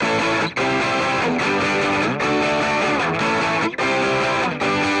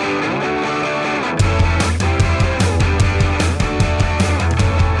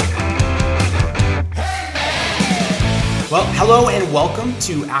Hello and welcome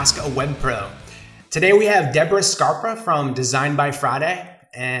to Ask a Web Pro. Today we have Deborah Scarpa from Design by Friday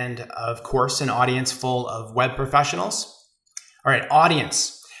and of course an audience full of web professionals. All right,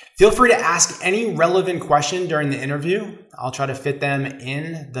 audience, feel free to ask any relevant question during the interview. I'll try to fit them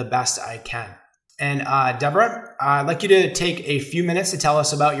in the best I can. And Deborah, I'd like you to take a few minutes to tell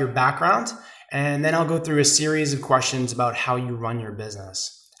us about your background, and then I'll go through a series of questions about how you run your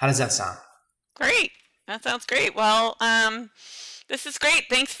business. How does that sound? Great. That sounds great. Well, this is great.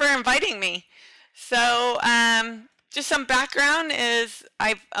 Thanks for inviting me. So, just some background is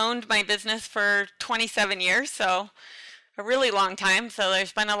I've owned my business for 27 years, so a really long time. So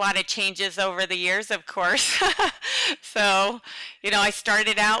there's been a lot of changes over the years, of course. So, I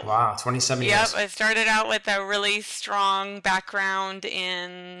started out. Wow, 27 years. Yep, I started out with a really strong background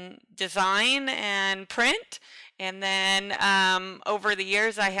in design and print. And then over the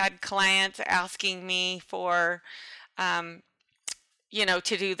years, I had clients asking me for, to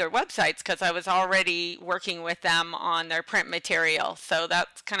do their websites because I was already working with them on their print material. So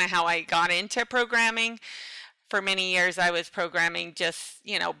that's kind of how I got into programming. For many years, I was programming just,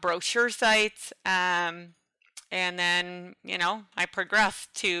 brochure sites. And then, I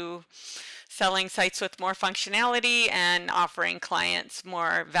progressed to selling sites with more functionality and offering clients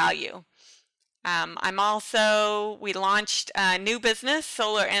more value. We launched a new business,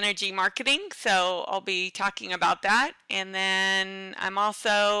 Solar Energy Marketing, so I'll be talking about that. And then I'm also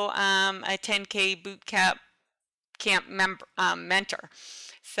a 10K boot camp mentor.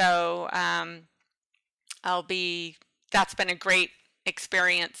 So that's been a great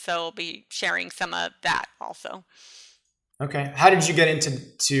experience, so I'll be sharing some of that also. Okay. How did you get into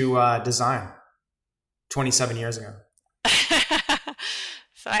design 27 years ago?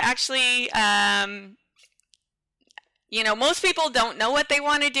 So I actually, most people don't know what they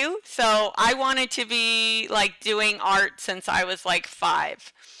want to do. So I wanted to be doing art since I was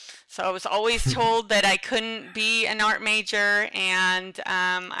 5. So I was always told that I couldn't be an art major, and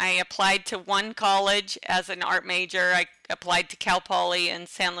I applied to one college as an art major. I applied to Cal Poly in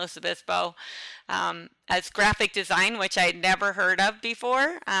San Luis Obispo as graphic design, which I had never heard of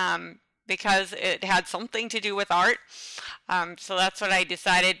before. Because it had something to do with art. So that's what I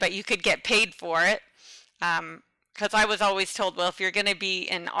decided, but you could get paid for it. Because I was always told, well, if you're going to be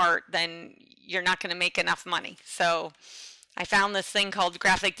in art, then you're not going to make enough money. So I found this thing called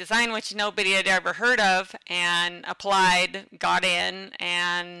graphic design, which nobody had ever heard of, and applied, got in,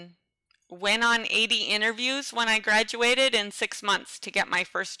 and went on 80 interviews when I graduated in 6 months to get my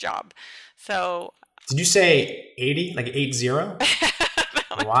first job. So did you say 80, like 80?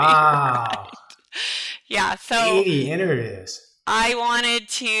 Wow. Right. Yeah, so 80 interviews. I wanted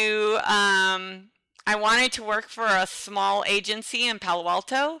to work for a small agency in Palo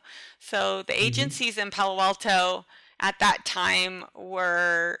Alto. So the agencies in Palo Alto at that time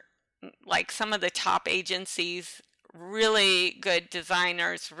were some of the top agencies, really good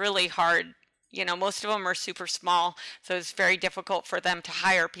designers, really hard. Most of them are super small, so it's very difficult for them to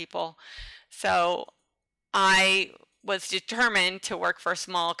hire people. So I was determined to work for a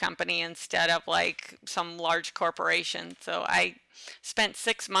small company instead of some large corporation. So I spent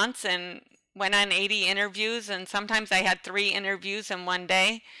 6 months and went on 80 interviews, and sometimes I had 3 interviews in one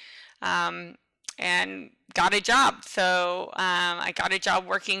day, and got a job. So I got a job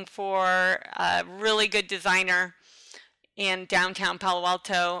working for a really good designer in downtown Palo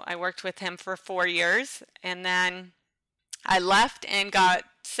Alto. I worked with him for 4 years, and then I left and got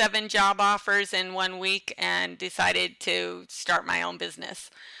 7 job offers in 1 week and decided to start my own business.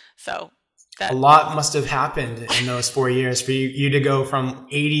 So a lot must have happened in those 4 years for you to go from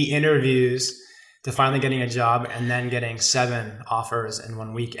 80 interviews to finally getting a job and then getting 7 offers in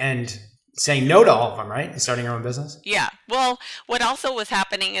 1 week and saying no to all of them, right? And starting your own business? Yeah. Well, what also was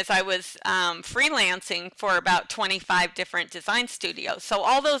happening is I was freelancing for about 25 different design studios. So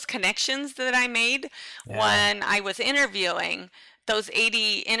all those connections that I made when I was interviewing, those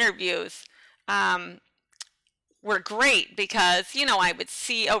 80 interviews were great because, I would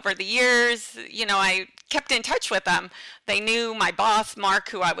see over the years, I kept in touch with them. They knew my boss, Mark,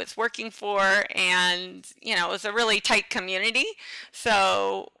 who I was working for, and, it was a really tight community.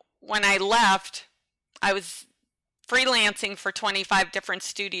 So when I left, I was freelancing for 25 different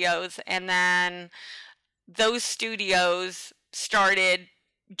studios, and then those studios started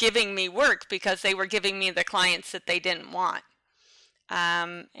giving me work because they were giving me the clients that they didn't want.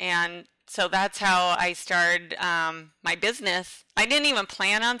 And so that's how I started my business. I didn't even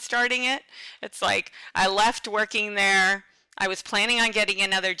plan on starting it. It's I left working there. I was planning on getting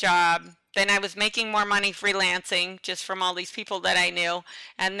another job. Then I was making more money freelancing just from all these people that I knew.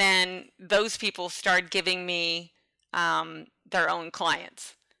 And then those people started giving me their own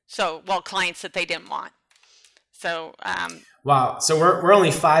clients. So, well, clients that they didn't want. So, wow. So we're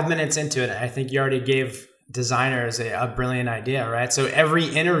only 5 minutes into it. And I think you already gave designers a brilliant idea, right? So every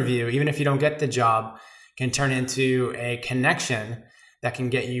interview, even if you don't get the job, can turn into a connection that can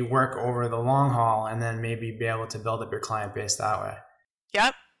get you work over the long haul, and then maybe be able to build up your client base that way.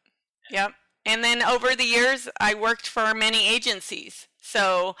 Yep. Yep. And then over the years, I worked for many agencies.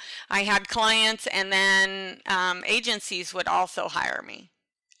 So I had clients, and then agencies would also hire me.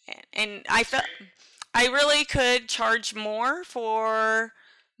 And I felt I really could charge more for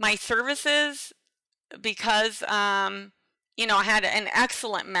my services because, I had an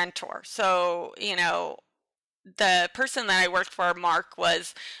excellent mentor. So, the person that I worked for, Mark,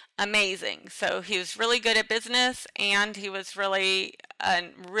 was amazing. So he was really good at business, and he was really a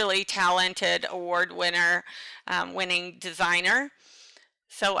really talented award winning designer.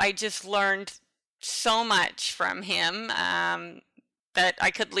 So I just learned so much from him that I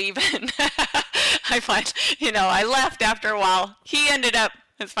could leave. And I find, I left after a while. He ended up,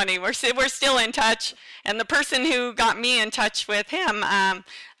 it's funny, we're still in touch. And the person who got me in touch with him, I'm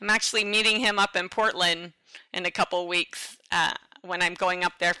actually meeting him up in Portland in a couple weeks when I'm going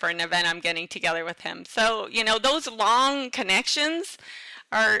up there for an event. I'm getting together with him. So, those long connections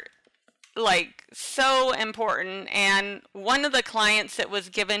are like so important. And one of the clients that was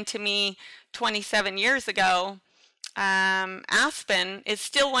given to me 27 years ago, Aspen, is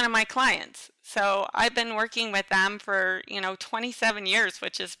still one of my clients. So I've been working with them for 27 years,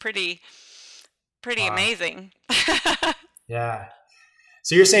 which is pretty Wow. amazing. Yeah.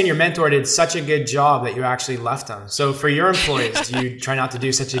 So you're saying your mentor did such a good job that you actually left them. So for your employees, do you try not to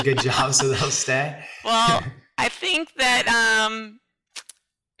do such a good job so they'll stay? Well, I think that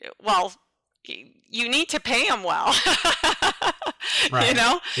you need to pay them well. Right.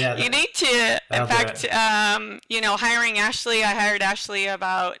 Yeah. You need to, in fact, hiring Ashley, I hired Ashley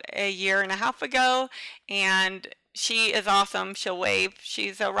about a year and a half ago, and she is awesome. She'll wave.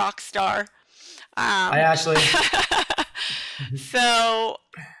 She's a rock star. Hi, Ashley. So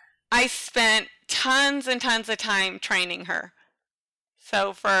I spent tons and tons of time training her.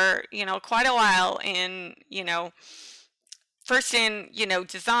 So for, quite a while first in,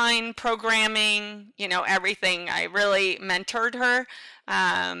 design, programming, everything. I really mentored her.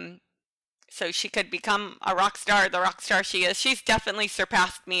 So she could become a rock star, the rock star she is. She's definitely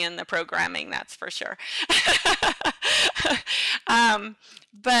surpassed me in the programming, that's for sure.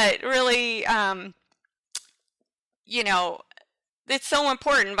 But really, it's so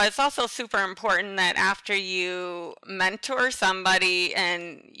important, but it's also super important that after you mentor somebody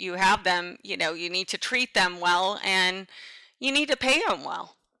and you have them, you need to treat them well, and you need to pay them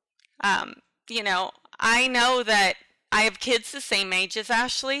well. I know that I have kids the same age as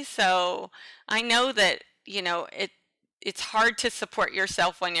Ashley, so I know that, it's hard to support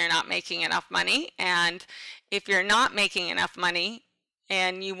yourself when you're not making enough money. And if you're not making enough money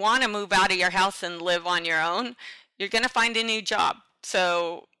and you want to move out of your house and live on your own, you're going to find a new job.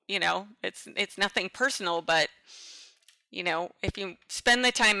 So, it's nothing personal, but if you spend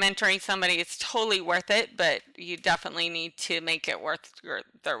the time mentoring somebody, it's totally worth it, but you definitely need to make it worth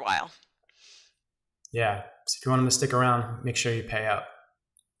their while. Yeah. So if you want them to stick around, make sure you pay up.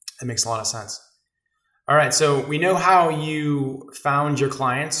 That makes a lot of sense. All right. So we know how you found your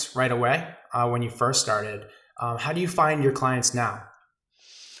clients right away when you first started. How do you find your clients now?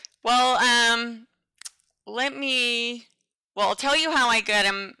 Well, I'll tell you how I get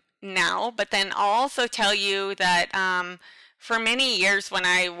them now, but then I'll also tell you that for many years when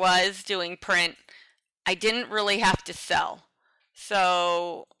I was doing print, I didn't really have to sell.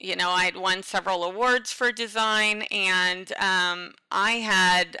 So, I'd won several awards for design, and I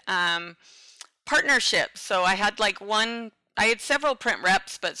had partnerships. So I had I had several print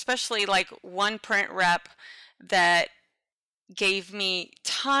reps, but especially one print rep that gave me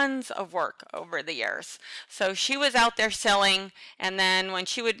tons of work over the years. So she was out there selling, and then when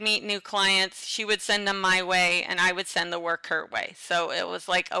she would meet new clients, she would send them my way, and I would send the work her way. So it was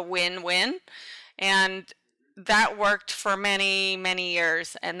like a win-win, and that worked for many, many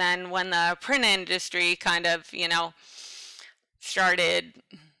years. And then when the print industry kind of, started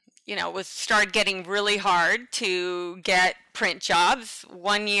getting really hard to get print jobs.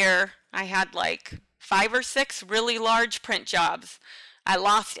 One year I had 5 or 6 really large print jobs. I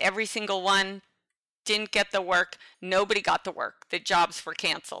lost every single one, didn't get the work, nobody got the work, the jobs were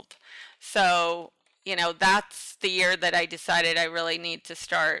canceled. So, that's the year that I decided I really need to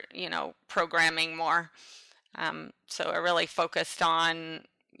start, programming more. So I really focused on,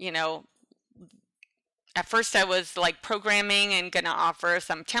 at first I was like programming and going to offer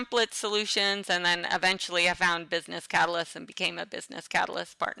some template solutions, and then eventually I found Business Catalyst and became a Business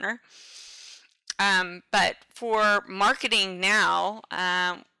Catalyst partner. But for marketing now,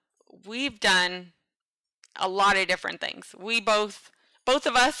 we've done a lot of different things. We both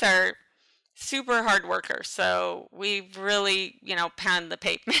of us are super hard workers, so we've really, pound the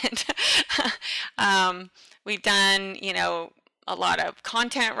pavement. We've done, a lot of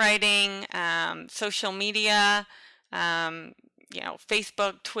content writing, social media,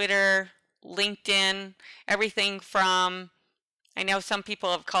 Facebook, Twitter, LinkedIn, everything from, I know some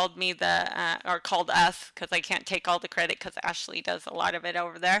people have called me or called us, because I can't take all the credit because Ashley does a lot of it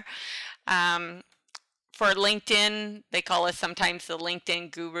over there. For LinkedIn, they call us sometimes the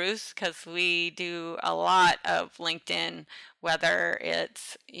LinkedIn gurus, because we do a lot of LinkedIn, whether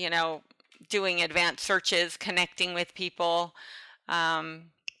it's, doing advanced searches, connecting with people.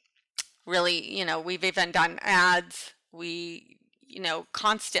 Really, we've even done ads. We,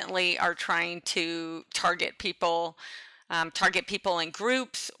 constantly are trying to target people in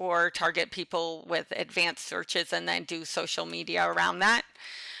groups, or target people with advanced searches, and then do social media around that.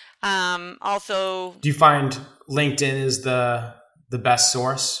 Also, do you find LinkedIn is the best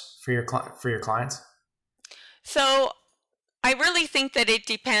source for your clients? So I really think that it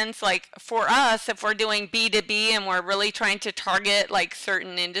depends. Like for us, if we're doing B2B and we're really trying to target like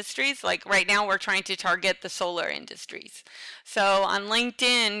certain industries, like right now we're trying to target the solar industries. So on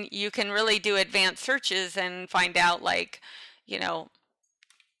LinkedIn, you can really do advanced searches and find out like, you know,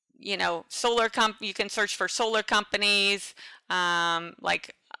 you can search for solar companies,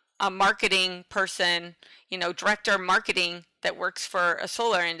 like a marketing person, director of marketing that works for a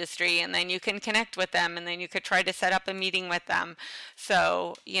solar industry, and then you can connect with them, and then you could try to set up a meeting with them.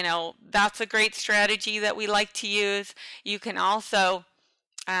 So, that's a great strategy that we like to use. You can also,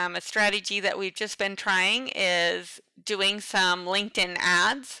 a strategy that we've just been trying is doing some LinkedIn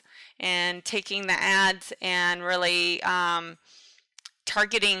ads, and taking the ads and really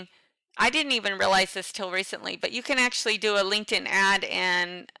targeting. I didn't even realize this till recently, but you can actually do a LinkedIn ad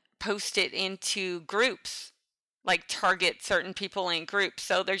and post it into groups, like target certain people in groups.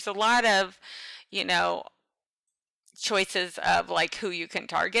 So there's a lot of, choices of like who you can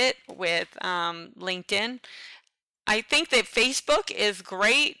target with LinkedIn. I think that Facebook is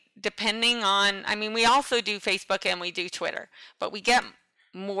great depending on, we also do Facebook and we do Twitter, but we get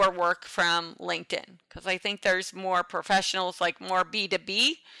more work from LinkedIn because I think there's more professionals, like more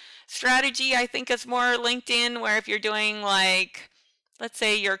B2B strategy. I think is more LinkedIn, where if you're doing like, let's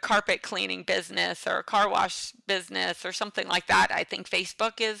say your carpet cleaning business or a car wash business or something like that, I think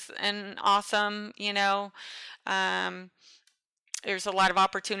Facebook is an awesome, there's a lot of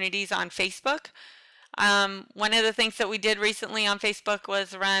opportunities on Facebook. One of the things that we did recently on Facebook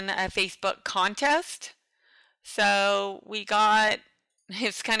was run a Facebook contest. So we got,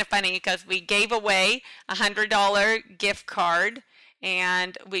 it's kind of funny because we gave away a $100 gift card,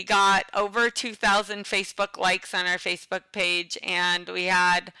 and we got over 2,000 Facebook likes on our Facebook page, and we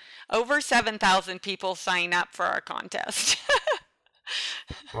had over 7,000 people sign up for our contest.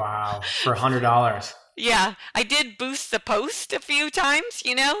 Wow, for $100. Yeah, I did boost the post a few times,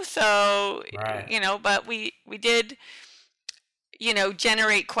 so, right. But we did,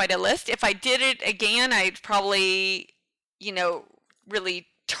 generate quite a list. If I did it again, I'd probably, really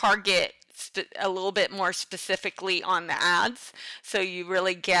target a little bit more specifically on the ads, so you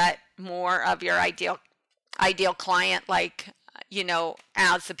really get more of your ideal client, like,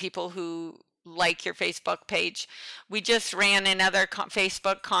 ads the people who like your Facebook page. We just ran another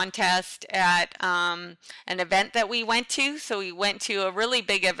Facebook contest at an event that we went to. So we went to a really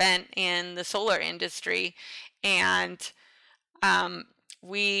big event in the solar industry, and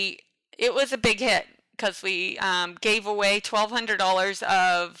it was a big hit because we gave away $1,200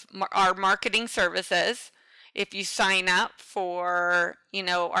 of our marketing services if you sign up for,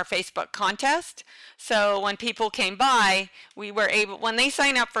 our Facebook contest. So when people came by, we were able, when they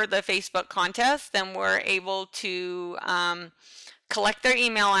sign up for the Facebook contest, then we're able to collect their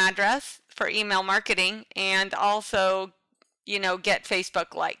email address for email marketing, and also, get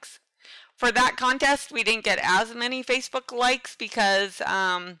Facebook likes. For that contest, we didn't get as many Facebook likes because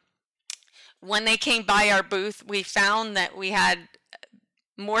when they came by our booth, we found that we had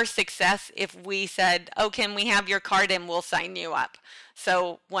more success if we said, "Oh, can we have your card and we'll sign you up?"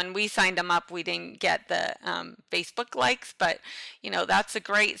 So when we signed them up, we didn't get the Facebook likes, but that's a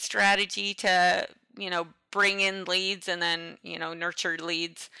great strategy to bring in leads and then nurture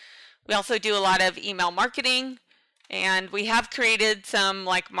leads. We also do a lot of email marketing, and we have created some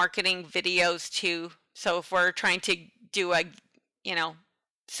like marketing videos too. So if we're trying to do a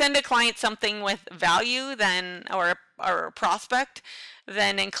send a client something with value, then or a prospect,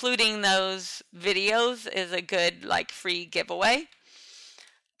 then including those videos is a good like free giveaway.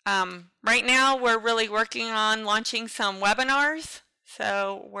 Right now, we're really working on launching some webinars.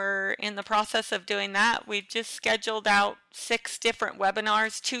 So we're in the process of doing that. We've just scheduled out 6 different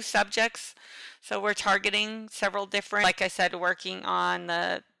webinars, 2 subjects. So we're targeting several different, like I said, working on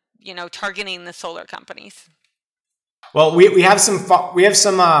the, targeting the solar companies. Well, we have some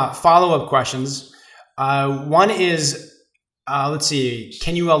follow-up questions. One is, let's see,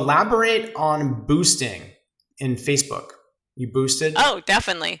 can you elaborate on boosting in Facebook? You boosted? Oh,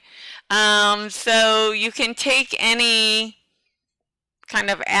 definitely. So you can take any kind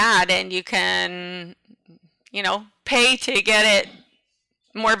of ad and you can, pay to get it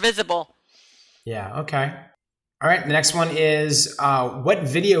more visible. Yeah. Okay. All right. The next one is, what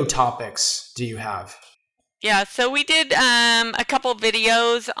video topics do you have? Yeah. So we did a couple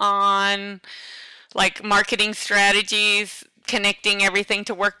videos on like marketing strategies, connecting everything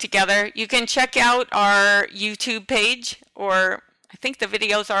to work together. You can check out our YouTube page, or I think the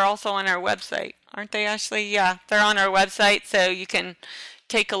videos are also on our website. Aren't they, Ashley? Yeah, they're on our website, so you can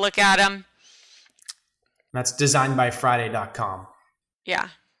take a look at them. That's designedbyfriday.com. Yeah.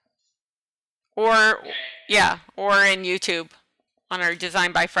 Or in YouTube, on our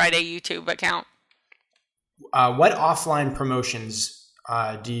Design by Friday YouTube account. What offline promotions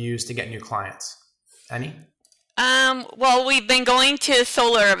do you use to get new clients? Any? Well, we've been going to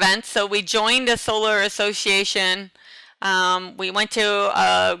solar events. So we joined a solar association. We went to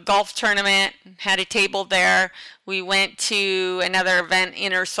a golf tournament, had a table there. We went to another event,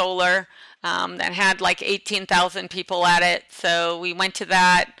 Inner Solar, that had like 18,000 people at it. So we went to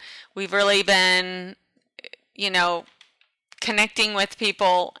that. We've really been, connecting with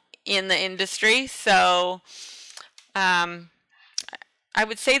people in the industry. So I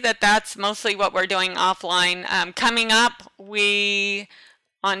would say that that's mostly what we're doing offline. Coming up,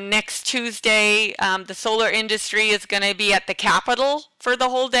 on next Tuesday, the solar industry is going to be at the Capitol for the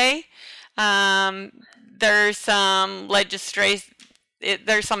whole day. There's some legislation,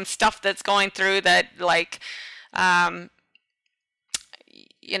 there's some stuff that's going through that, like, some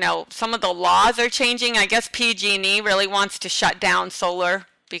of the laws are changing. I guess PG&E really wants to shut down solar,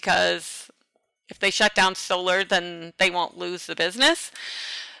 because if they shut down solar, then they won't lose the business.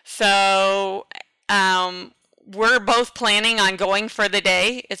 So we're both planning on going for the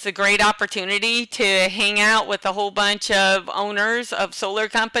day. It's a great opportunity to hang out with a whole bunch of owners of solar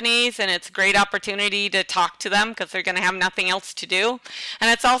companies, and it's a great opportunity to talk to them because they're going to have nothing else to do.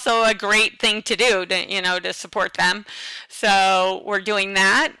 And it's also a great thing to do to support them. So we're doing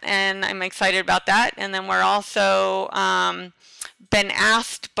that, and I'm excited about that. And then we're also been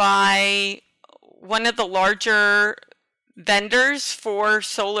asked by one of the larger vendors for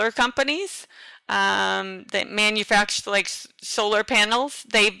solar companies that manufacture like solar panels.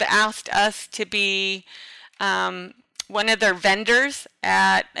 They've asked us to be one of their vendors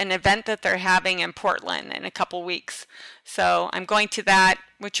at an event that they're having in Portland in a couple weeks. So I'm going to that,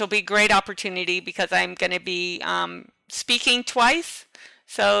 which will be a great opportunity because I'm going to be speaking twice.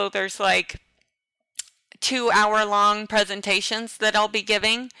 So there's like 2-hour-long presentations that I'll be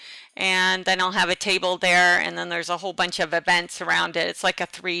giving, and then I'll have a table there, and then there's a whole bunch of events around it. It's like a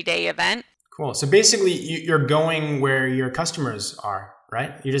 3-day event. Cool. So basically, you're going where your customers are,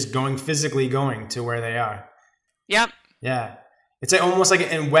 right? You're just physically going to where they are. Yep. Yeah. It's almost like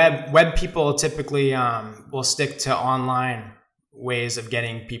in web people typically will stick to online ways of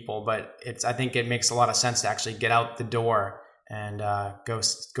getting people, but I think it makes a lot of sense to actually get out the door and go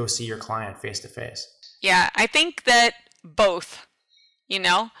see your client face to face. Yeah, I think that both,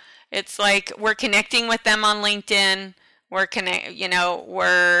 it's like we're connecting with them on LinkedIn. We're doing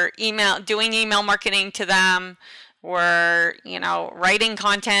email marketing to them. We're, writing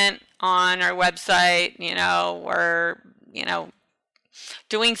content on our website. We're,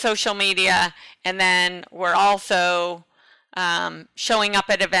 doing social media, and then we're also showing up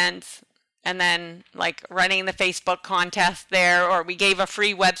at events, and then like running the Facebook contest there, or we gave a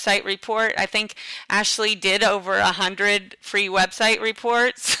free website report. I think Ashley did over 100 free website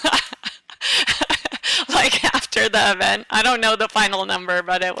reports like after the event. I don't know the final number,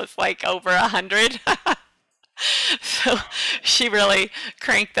 but it was like over 100. So she really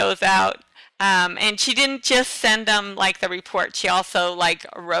cranked those out. And she didn't just send them like the report. She also like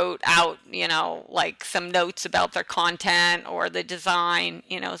wrote out, like some notes about their content or the design,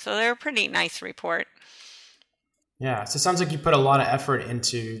 so they're a pretty nice report. Yeah. So it sounds like you put a lot of effort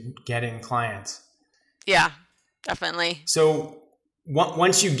into getting clients. Yeah, definitely. So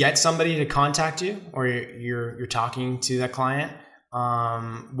once you get somebody to contact you, or you're talking to that client,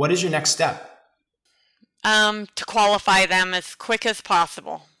 What is your next step? To qualify them as quick as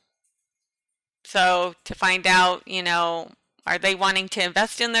possible. So to find out, are they wanting to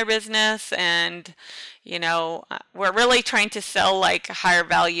invest in their business? And, we're really trying to sell like higher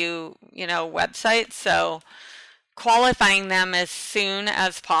value, websites. So qualifying them as soon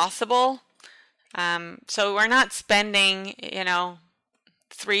as possible. So we're not spending,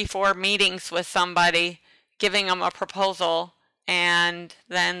 3-4 meetings with somebody, giving them a proposal, and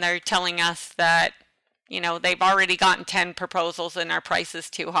then they're telling us that they've already gotten 10 proposals and our price is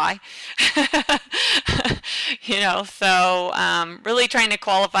too high. So really trying to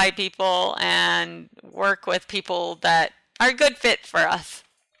qualify people and work with people that are a good fit for us.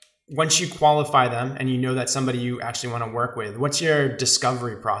 Once you qualify them and you know that somebody you actually want to work with, what's your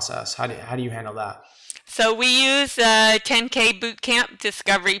discovery process? How do you handle that? So we use a 10K bootcamp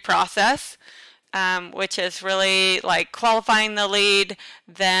discovery process. Which is really like qualifying the lead.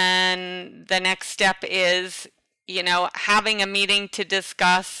 Then the next step is, having a meeting to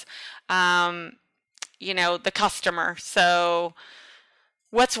discuss, the customer. So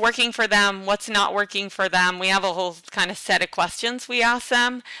what's working for them, what's not working for them. We have a whole kind of set of questions we ask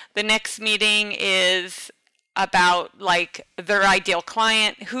them. The next meeting is about like their ideal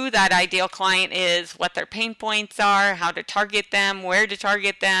client, who that ideal client is, what their pain points are, how to target them, where to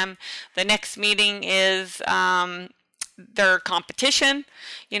target them. The next meeting is their competition,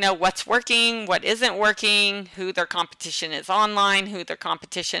 what's working, what isn't working, who their competition is online, who their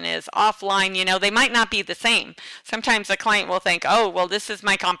competition is offline. They might not be the same. Sometimes the client will think, oh, well, this is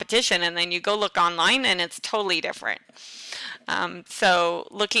my competition. And then you go look online and it's totally different. So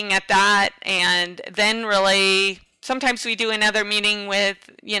looking at that, and then really sometimes we do another meeting with,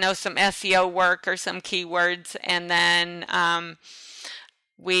 some SEO work or some keywords, and then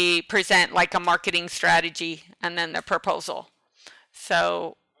we present like a marketing strategy and then the proposal.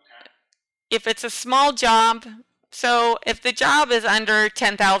 So if it's a small job, so if the job is under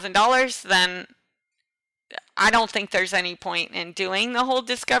 $10,000, then I don't think there's any point in doing the whole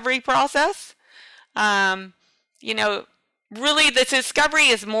discovery process. Really the discovery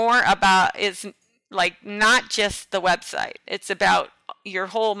is like not just the website. It's about your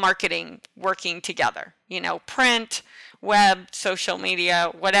whole marketing working together, print, web, social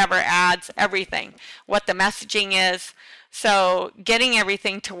media, whatever, ads, everything, what the messaging is. So getting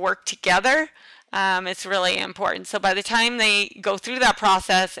everything to work together is really important. So by the time they go through that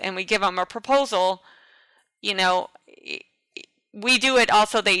process and we give them a proposal, we do it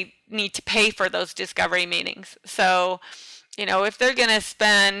also, they need to pay for those discovery meetings. So if they're going to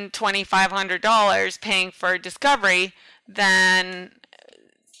spend $2,500 paying for discovery, then,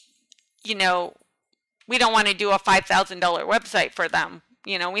 we don't want to do a $5,000 website for them.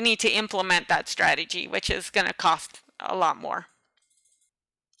 We need to implement that strategy, which is going to cost a lot more.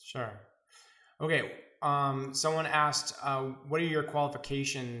 Sure. Okay. Someone asked, what are your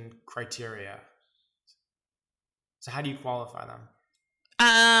qualification criteria? So how do you qualify them?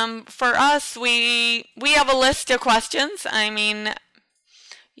 For us, we have a list of questions. I mean,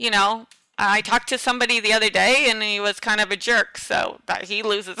 I talked to somebody the other day and he was kind of a jerk, so that he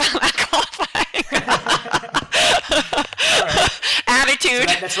loses on that qualifying. Right. Attitude.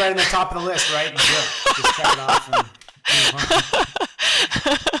 So that's right on the top of the list, right? Jerk. Just check it off and move on.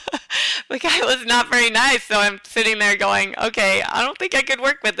 The guy was not very nice, so I'm sitting there going, okay, I don't think I could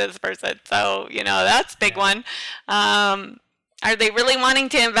work with this person. So, that's a big one. Are they really wanting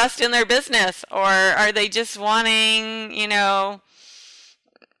to invest in their business, or are they just wanting,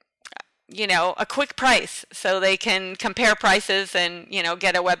 a quick price so they can compare prices and,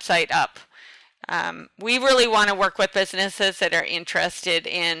 get a website up? We really want to work with businesses that are interested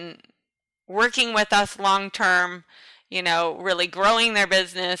in working with us long term, really growing their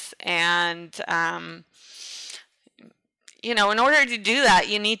business. And, in order to do that,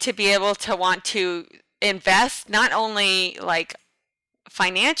 you need to be able to want to invest not only like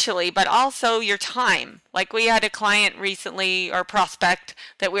financially, but also your time. Like we had a client recently, or prospect,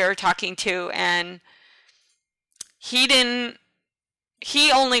 that we were talking to, and he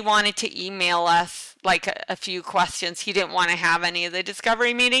only wanted to email us like a few questions. He didn't want to have any of the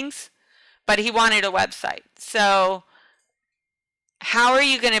discovery meetings, but he wanted a website. So how are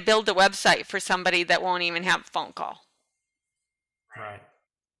you going to build a website for somebody that won't even have a phone call? Right.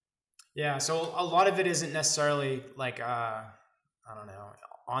 Yeah, so a lot of it isn't necessarily like, I don't know,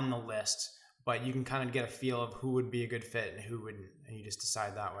 on the list, but you can kind of get a feel of who would be a good fit and who wouldn't, and you just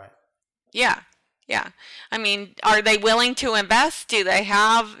decide that way. Yeah. Yeah. I mean, are they willing to invest? Do they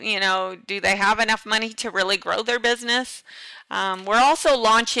have, do they have enough money to really grow their business? We're also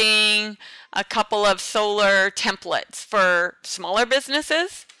launching a couple of solar templates for smaller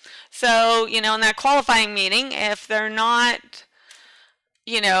businesses. So, in that qualifying meeting, if they're not,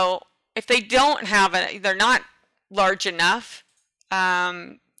 if they don't have it, they're not large enough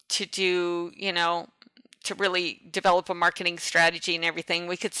to do, to really develop a marketing strategy and everything,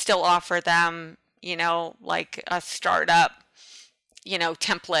 we could still offer them, like a startup,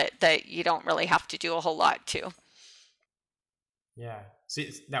 template that you don't really have to do a whole lot to. Yeah.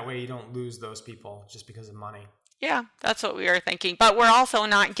 See, that way you don't lose those people just because of money. Yeah, that's what we were thinking. But we're also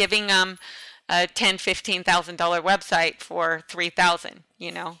not giving them a $10,000, $15,000 website for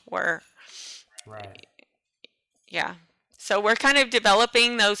 $3,000. We're right. Yeah. So we're kind of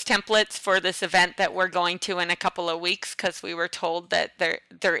developing those templates for this event that we're going to in a couple of weeks, because we were told that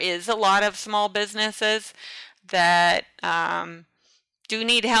there is a lot of small businesses that do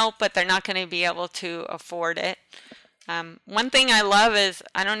need help, but they're not going to be able to afford it. One thing I love is,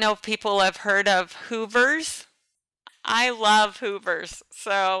 I don't know if people have heard of Hoovers. I love Hoovers.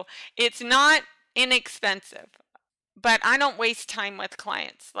 So it's not inexpensive, but I don't waste time with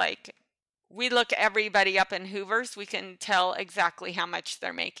clients. Like, we look everybody up in Hoovers. We can tell exactly how much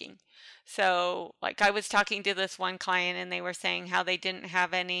they're making. So, like, I was talking to this one client, and they were saying how they didn't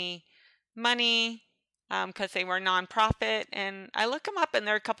have any money because they were nonprofit. And I look them up, and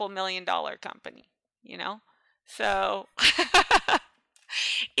they're a couple $1 million company, So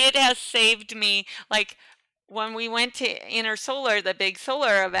it has saved me. Like, when we went to Inner Solar, the big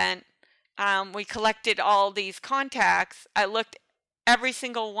solar event, we collected all these contacts. I looked every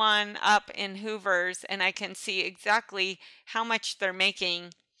single one up in Hoovers, and I can see exactly how much they're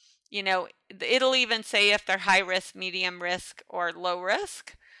making. It'll even say if they're high risk, medium risk, or low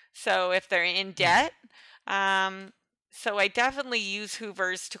risk. So if they're in debt. So I definitely use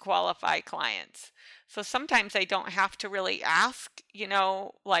Hoovers to qualify clients. So sometimes I don't have to really ask,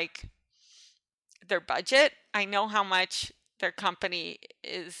 like, their budget. I know how much their company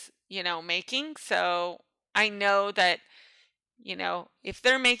is, making. So I know that, if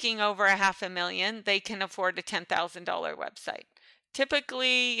they're making over $500,000, they can afford a $10,000 website.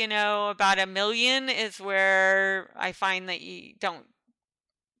 Typically, about $1 million is where I find that you don't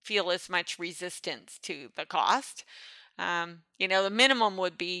feel as much resistance to the cost. The minimum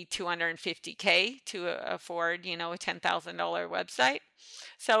would be $250K to afford, a $10,000 website.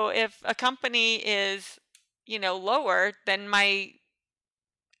 So if a company is, lower, then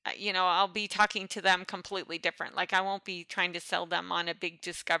I'll be talking to them completely different. Like, I won't be trying to sell them on a big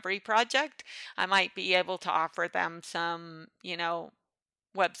discovery project. I might be able to offer them some,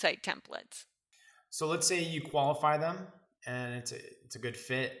 website templates. So let's say you qualify them and it's a good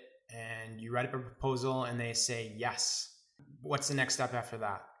fit, and you write up a proposal and they say yes. What's the next step after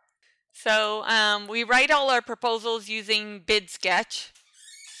that? So we write all our proposals using BidSketch.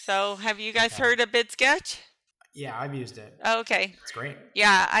 So have you guys heard of BidSketch? Yeah, I've used it. Okay. It's great.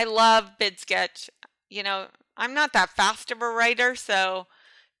 Yeah, I love BidSketch. I'm not that fast of a writer, so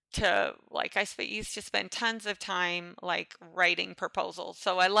I used to spend tons of time like writing proposals.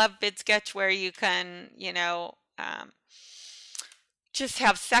 So I love BidSketch, where you can, just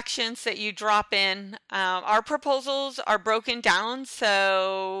have sections that you drop in. Our proposals are broken down,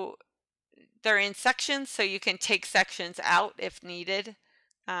 so they're in sections, so you can take sections out if needed,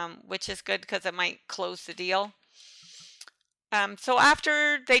 which is good because it might close the deal. So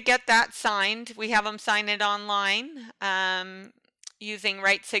after they get that signed, we have them sign it online using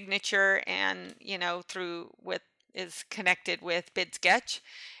Right Signature, and is connected with BidSketch.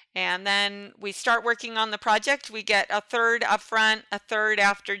 And then we start working on the project. We get a third upfront, a third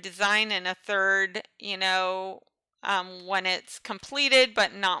after design, and a third, when it's completed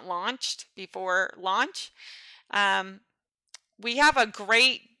but not launched, before launch. We have a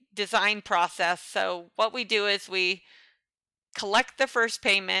great design process. So what we do is we collect the first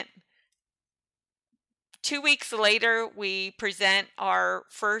payment. 2 weeks later, we present our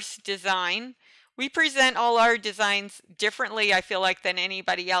first design. We present all our designs differently, I feel like, than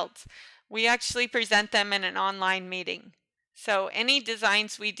anybody else. We actually present them in an online meeting. So any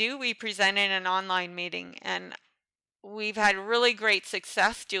designs we do, we present in an online meeting. And we've had really great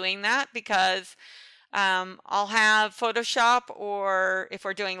success doing that, because I'll have Photoshop, or if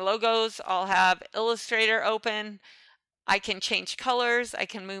we're doing logos, I'll have Illustrator open. I can change colors. I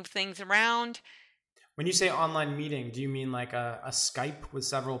can move things around. When you say online meeting, do you mean like a Skype with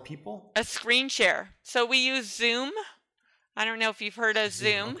several people? A screen share. So we use Zoom. I don't know if you've heard of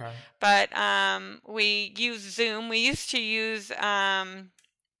Zoom, okay. But we use Zoom. We used to use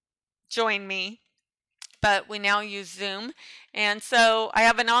Join Me. but we now use Zoom. And so I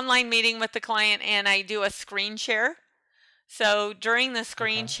have an online meeting with the client and I do a screen share. So during the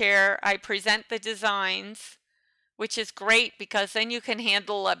screen share, I present the designs, which is great because then you can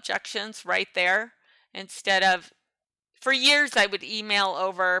handle objections right there instead of, for years I would email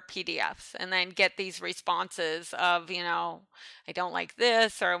over PDFs and then get these responses of, I don't like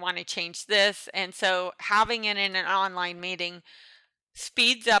this or I want to change this. And so having it in an online meeting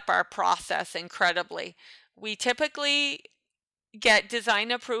speeds up our process incredibly. We typically get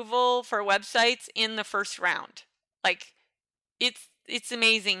design approval for websites in the first round. Like it's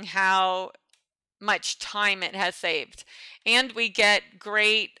amazing how much time it has saved. And we get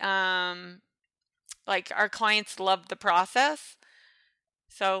great, like our clients love the process.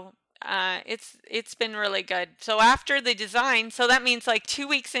 So it's been really good. So after the design, so that means like 2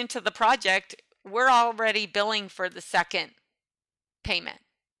 weeks into the project, we're already billing for the second payment.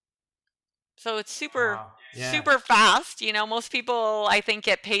 So it's super fast. Most people I think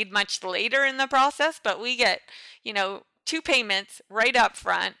get paid much later in the process, but we get, 2 payments right up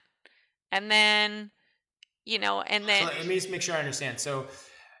front. And then, So let me just make sure I understand. So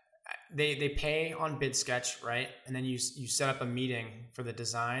they pay on BidSketch, right? And then you set up a meeting for the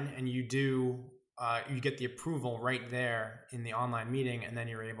design, and you get the approval right there in the online meeting, and then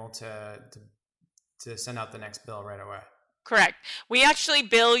you're able to send out the next bill right away. Correct. We actually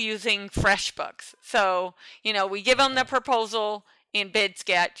bill using FreshBooks. So, we give them the proposal in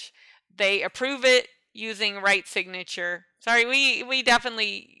BidSketch. They approve it using Right Signature. Sorry, we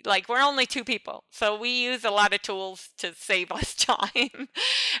definitely, we're only 2 people. So we use a lot of tools to save us time.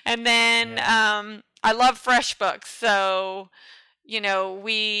 And then I love FreshBooks. So,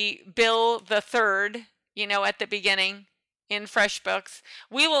 we bill the third, at the beginning in FreshBooks.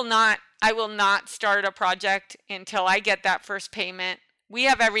 I will not start a project until I get that first payment. We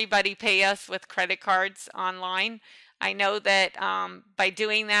have everybody pay us with credit cards online. I know that by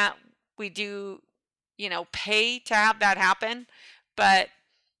doing that, we do, pay to have that happen, but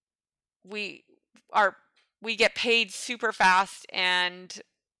we get paid super fast, and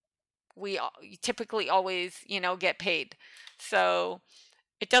we typically always, get paid. So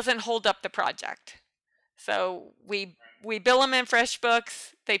it doesn't hold up the project. So we bill them in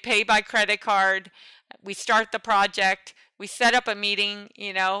FreshBooks. They pay by credit card. We start the project. We set up a meeting,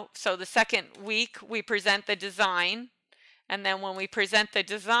 so the second week we present the design. And then when we present the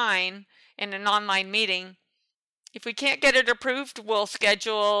design in an online meeting, if we can't get it approved, we'll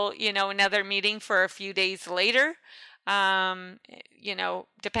schedule, another meeting for a few days later,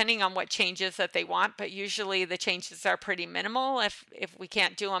 depending on what changes that they want. But usually the changes are pretty minimal if we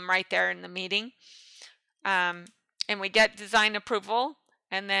can't do them right there in the meeting. And we get design approval.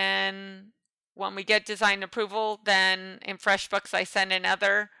 And then when we get design approval, then in FreshBooks, I send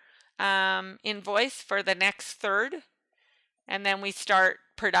another invoice for the next third. And then we start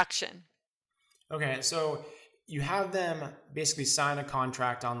production. Okay, so you have them basically sign a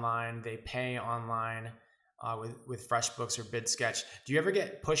contract online. They pay online with FreshBooks or BidSketch. Do you ever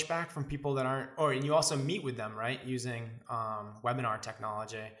get pushback from people that aren't, and you also meet with them, right, using webinar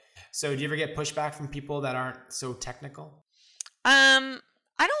technology. So do you ever get pushback from people that aren't so technical? I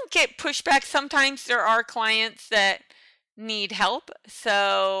don't get pushback. Sometimes there are clients that need help.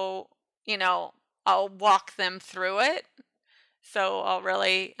 So, I'll walk them through it. So I'll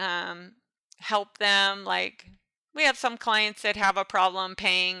really help them. Like we have some clients that have a problem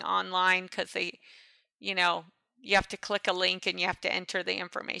paying online because they, you have to click a link and you have to enter the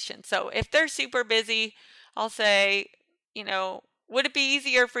information. So if they're super busy, I'll say, would it be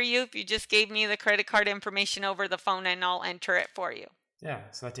easier for you if you just gave me the credit card information over the phone and I'll enter it for you? Yeah,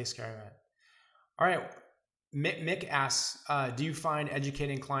 so that takes care of it. All right. Mick asks, do you find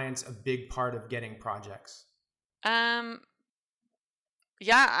educating clients a big part of getting projects?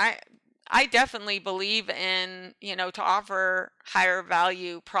 Yeah, I definitely believe in, to offer higher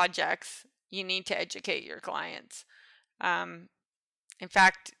value projects, you need to educate your clients. In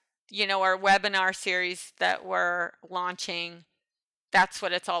fact, our webinar series that we're launching, that's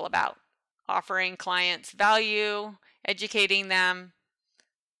what it's all about. Offering clients value, educating them,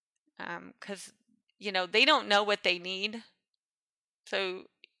 because, they don't know what they need. So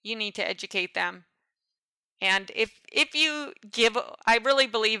you need to educate them. And if you give, I really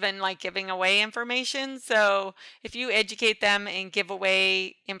believe in giving away information. So if you educate them and give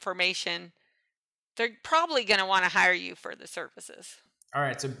away information, they're probably going to want to hire you for the services. All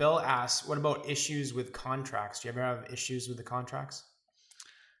right. So Bill asks, what about issues with contracts? Do you ever have issues with the contracts?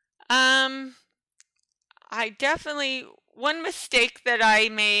 One mistake that I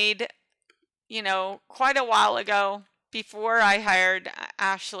made, quite a while ago before I hired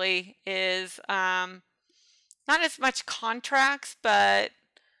Ashley is, not as much contracts, but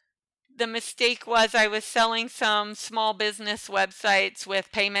the mistake was I was selling some small business websites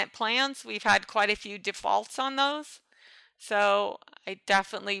with payment plans. We've had quite a few defaults on those. So I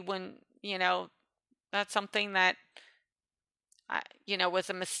definitely wouldn't, that's something that, was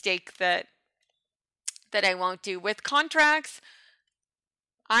a mistake that I won't do. With contracts,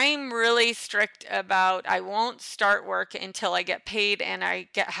 I'm really strict about I won't start work until I get paid and I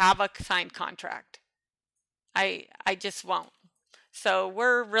have a signed contract. I just won't. So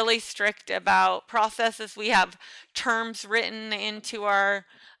we're really strict about processes. We have terms written into our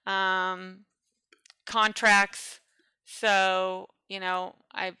contracts. So,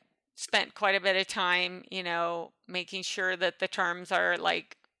 I've spent quite a bit of time, making sure that the terms are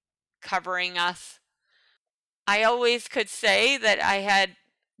like covering us. I always could say that I had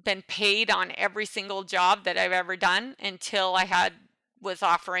been paid on every single job that I've ever done until I was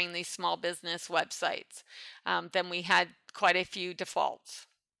offering these small business websites. Then we had quite a few defaults.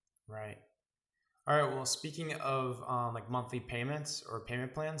 Right. All right. Well, speaking of like monthly payments or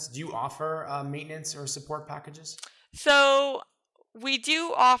payment plans, do you offer maintenance or support packages? So we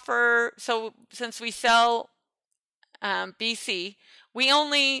do offer. So since we sell BC,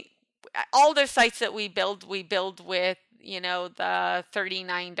 all the sites that we build with the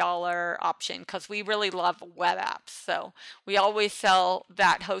 $39 option because we really love web apps. So we always sell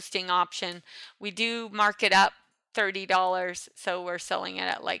that hosting option. We do mark it up $30, so we're selling it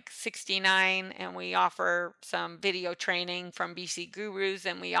at like $69, and we offer some video training from BC Gurus,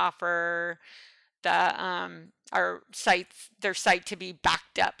 and we offer their site to be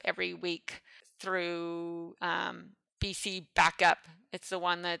backed up every week through BC Backup. It's the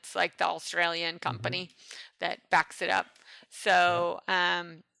one that's like the Australian company that backs it up. So,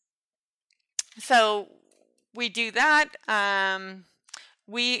 so we do that.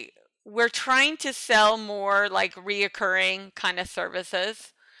 We're trying to sell more like reoccurring kind of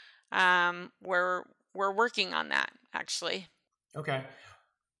services. We're working on that actually. Okay.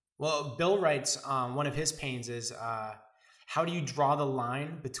 Well, Bill writes one of his pains is how do you draw the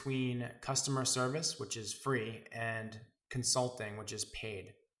line between customer service, which is free, and consulting, which is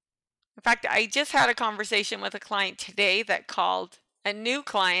paid? In fact, I just had a conversation with a client today that called, a new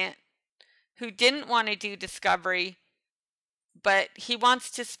client who didn't want to do discovery, but he wants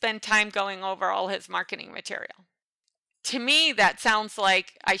to spend time going over all his marketing material. To me, that sounds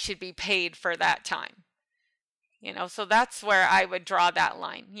like I should be paid for that time. So that's where I would draw that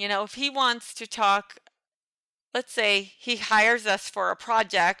line. If he wants to talk, let's say he hires us for a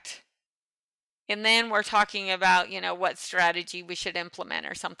project, and then we're talking about, what strategy we should implement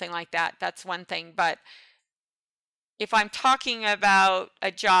or something like that. That's one thing. But if I'm talking about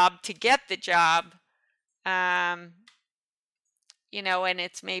a job to get the job, and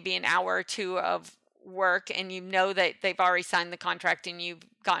it's maybe an hour or two of work, and that they've already signed the contract and you've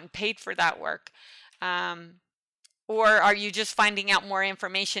gotten paid for that work. Or are you just finding out more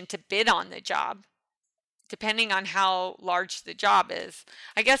information to bid on the job? Depending on how large the job is.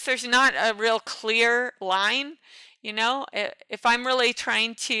 I guess there's not a real clear line, if I'm really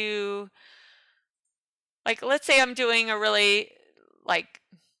trying to, like, let's say I'm doing a really like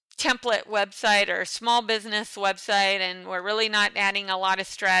template website or a small business website, and we're really not adding a lot of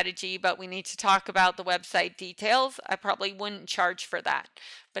strategy, but we need to talk about the website details, I probably wouldn't charge for that.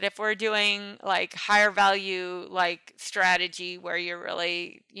 But if we're doing like higher value, like strategy where you're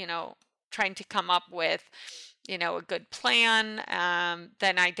really, trying to come up with, a good plan,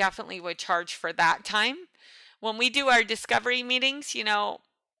 then I definitely would charge for that time. When we do our discovery meetings,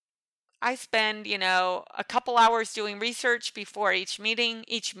 I spend, a couple hours doing research before each meeting.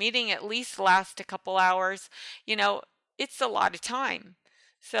 Each meeting at least lasts a couple hours. It's a lot of time.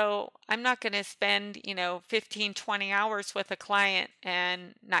 So I'm not going to spend, 15, 20 hours with a client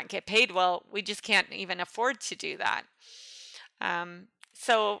and not get paid. Well, we just can't even afford to do that.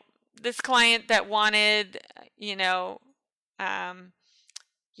 So this client that wanted,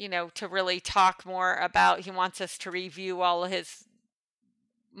 to really talk more about, he wants us to review all of his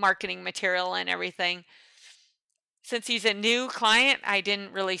marketing material and everything. Since he's a new client, I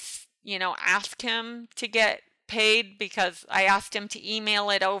didn't really, ask him to get paid, because I asked him to email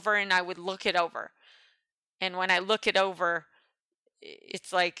it over and I would look it over. And when I look it over,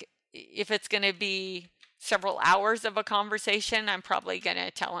 it's like, if it's going to be several hours of a conversation, I'm probably going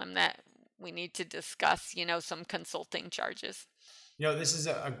to tell him that we need to discuss, some consulting charges. This is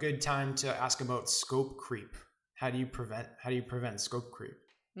a good time to ask about scope creep. How do you prevent scope creep?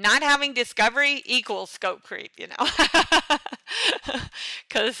 Not having discovery equals scope creep,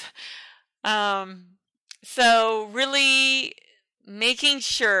 because so really making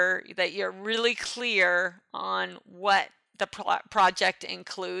sure that you're really clear on what the project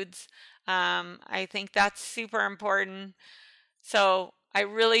includes. I think that's super important. So I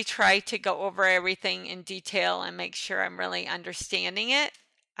really try to go over everything in detail and make sure I'm really understanding it.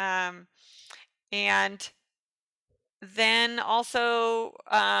 And then also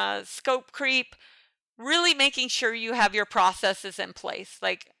scope creep, really making sure you have your processes in place.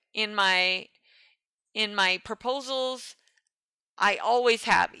 Like in my proposals, I always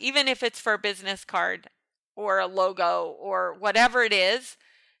have, even if it's for a business card or a logo or whatever it is,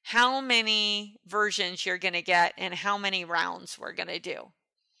 how many versions you're going to get and how many rounds we're going to do.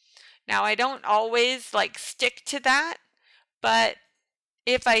 Now, I don't always like stick to that, but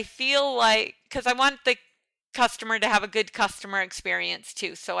if I feel like, because I want the customer to have a good customer experience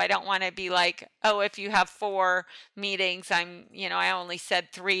too. So I don't want to be like, oh, if you have 4 meetings, I only said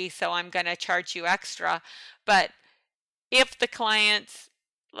 3, so I'm going to charge you extra. But if the client's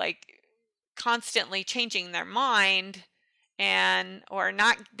like constantly changing their mind or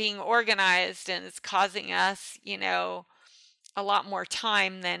not being organized and it's causing us, a lot more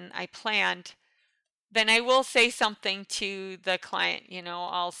time than I planned, then I will say something to the client.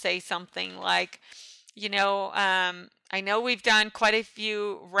 I'll say something like, I know we've done quite a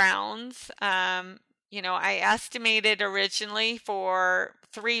few rounds. I estimated originally for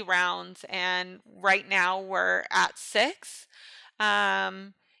 3 rounds, and right now we're at 6.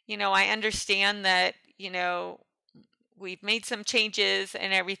 I understand that, we've made some changes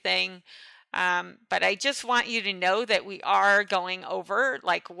and everything. But I just want you to know that we are going over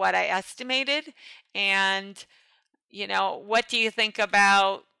like what I estimated. And, what do you think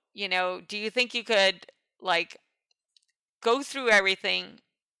about, do you think you could like go through everything,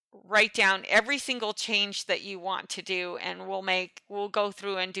 write down every single change that you want to do, and we'll go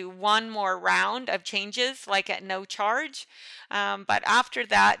through and do one more round of changes, like at no charge. But after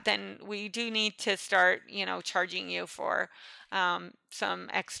that, then we do need to start, charging you for some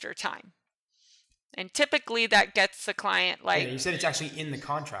extra time. And typically that gets the client like... Yeah, you said it's actually in the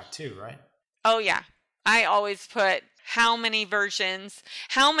contract too, right? Oh, yeah. I always put how many versions,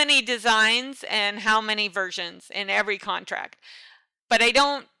 how many designs, and how many versions in every contract. But I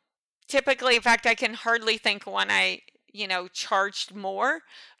don't typically, in fact, I can hardly think when I, charged more.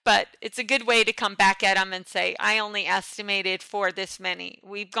 But it's a good way to come back at them and say, I only estimated for this many.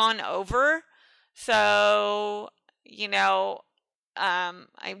 We've gone over. So,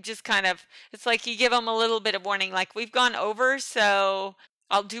 I'm just kind of, it's like you give them a little bit of warning, like we've gone over, so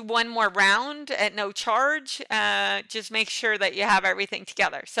I'll do one more round at no charge. Just make sure that you have everything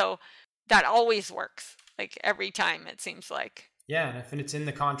together. So that always works, like every time, it seems like. Yeah, and if it's in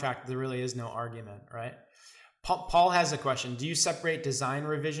the contract, there really is no argument, right? Paul has a question. Do you separate design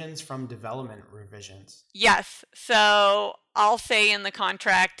revisions from development revisions? Yes. So I'll say in the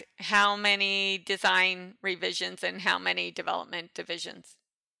contract how many design revisions and how many development divisions.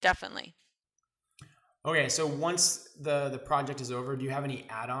 Definitely. Okay, so once the project is over, do you have any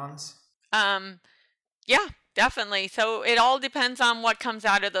add-ons? Yeah, definitely. So it all depends on what comes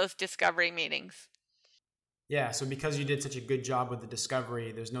out of those discovery meetings. Yeah, so because you did such a good job with the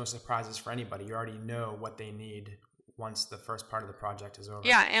discovery, there's no surprises for anybody. You already know what they need once the first part of the project is over.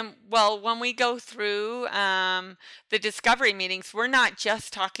 Yeah, and well, when we go through the discovery meetings, we're not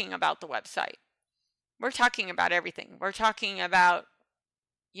just talking about the website. We're talking about everything. We're talking about,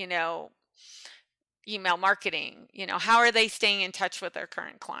 email marketing, how are they staying in touch with their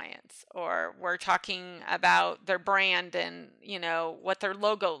current clients? Or we're talking about their brand and, what their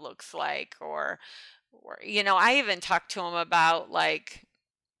logo looks like, or I even talked to them about like,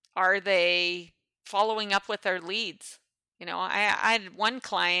 are they following up with their leads? I had one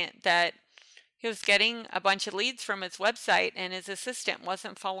client that he was getting a bunch of leads from his website and his assistant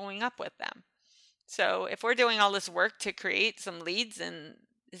wasn't following up with them. So if we're doing all this work to create some leads and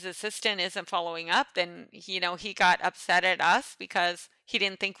his assistant isn't following up, then, he got upset at us because he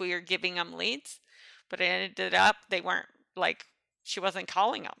didn't think we were giving him leads. But it ended up, they weren't like, she wasn't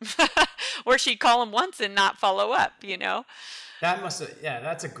calling them. Or she'd call them once and not follow up,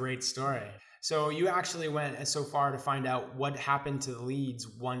 That's a great story. So you actually went so far to find out what happened to the leads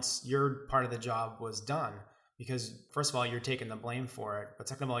once your part of the job was done. Because first of all, you're taking the blame for it. But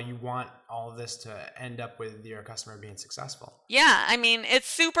second of all, you want all of this to end up with your customer being successful. Yeah, I mean, it's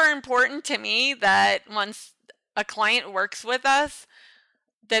super important to me that once a client works with us,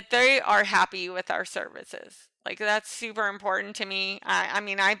 that they are happy with our services. Like, that's super important to me. I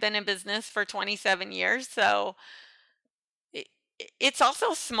mean, I've been in business for 27 years, so it's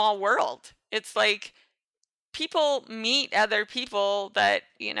also a small world. It's like people meet other people that,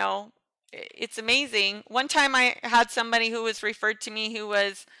 it's amazing. One time I had somebody who was referred to me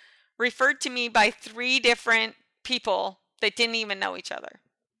by 3 different people that didn't even know each other,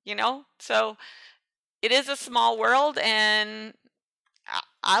 So it is a small world, and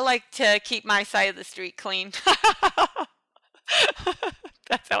I like to keep my side of the street clean.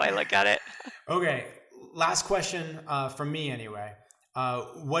 That's how I look at it. Okay. Last question from me anyway.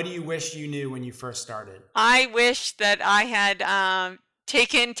 What do you wish you knew when you first started? I wish that I had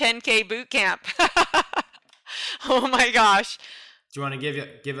taken 10K boot camp. Oh my gosh. Do you want to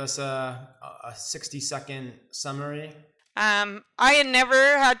give us a 60-second summary? I had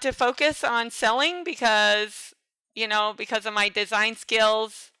never had to focus on selling because of my design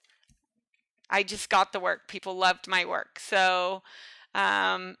skills. I just got the work. People loved my work. So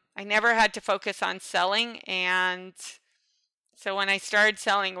I never had to focus on selling. And so when I started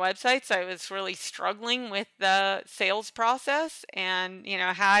selling websites, I was really struggling with the sales process and,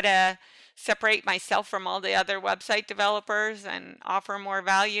 how to separate myself from all the other website developers and offer more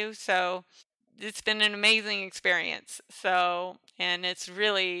value. So it's been an amazing experience. And it's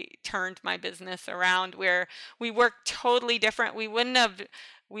really turned my business around where we work totally different. We wouldn't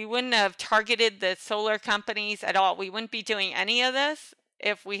have targeted the solar companies at all. We wouldn't be doing any of this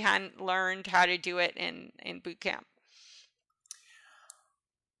if we hadn't learned how to do it in boot camp.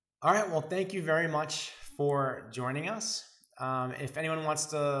 All right. Well, thank you very much for joining us. If anyone wants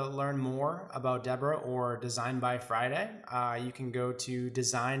to learn more about Deborah or Design by Friday, you can go to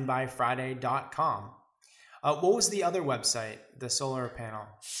designbyfriday.com. What was the other website, the solar panel?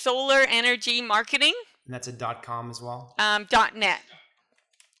 Solar Energy Marketing. And that's a .com as well? .net.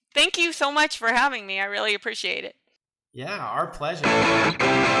 Thank you so much for having me. I really appreciate it. Yeah, our pleasure.